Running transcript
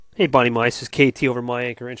Hey, Bonnie Mice, this is KT over My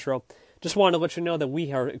Anchor Intro. Just wanted to let you know that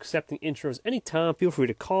we are accepting intros anytime. Feel free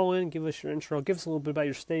to call in, give us your intro, give us a little bit about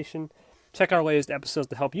your station. Check our latest episodes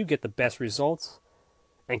to help you get the best results.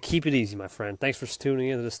 And keep it easy, my friend. Thanks for tuning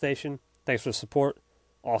into the station. Thanks for the support.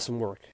 Awesome work.